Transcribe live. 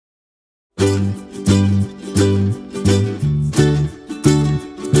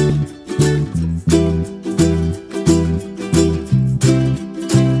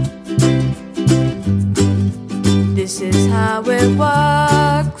This is how it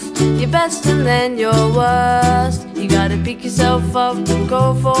works. Your best and then your worst. You gotta pick yourself up and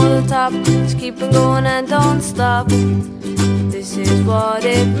go for the top. Just keep on going and don't stop. This is what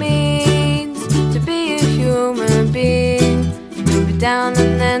it means to be a human being. You'll be down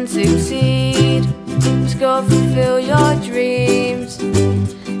and then succeed. Just go fulfill your dreams.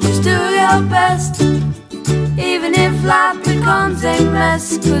 Just do your best, even if life becomes a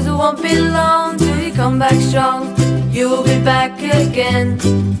mess. Cause it won't be long till you come back strong. You'll be back again.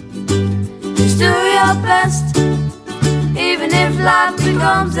 Just do your best, even if life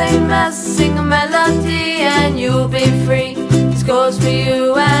becomes a mess. Sing a melody and you'll be free. This goes for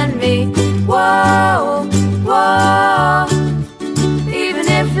you and me. Whoa, whoa. Even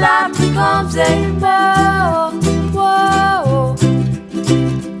if life becomes a whoa, whoa.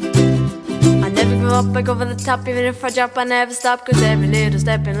 I never give up, I go for the top. Even if I drop, I never stop. Cause every little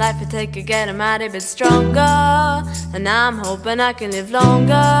step in life I take, I get a mighty bit stronger. And I'm hoping I can live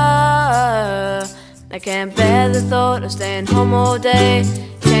longer. I can't bear the thought of staying home all day.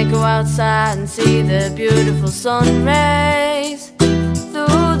 Can't go outside and see the beautiful sun rays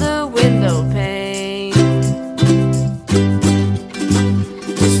through the window pane.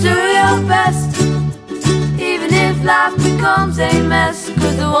 Just do your best, even if life becomes a mess.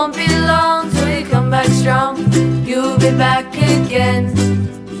 Cause it won't be long till you come back strong. You'll be back again.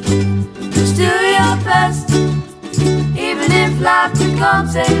 Just do your best, even if life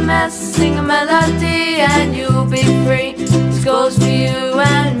becomes a mess. Sing a melody and you'll be free. This goes for you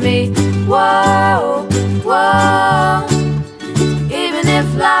and me. Whoa, whoa. Even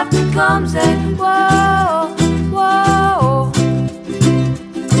if life becomes a whoa, whoa.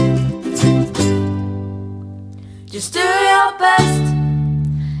 Just do your best,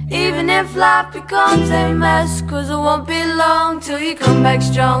 even if life becomes a mess. Cause it won't be long till you come back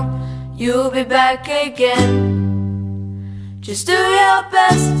strong. You'll be back again. Just do your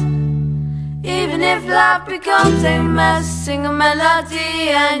best, even if life becomes a mess. Sing a melody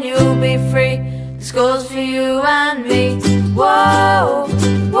and you'll be free. This goes for you and me. Whoa,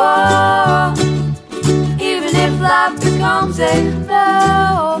 whoa. Even if life becomes a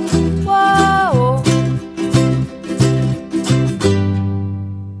whoa.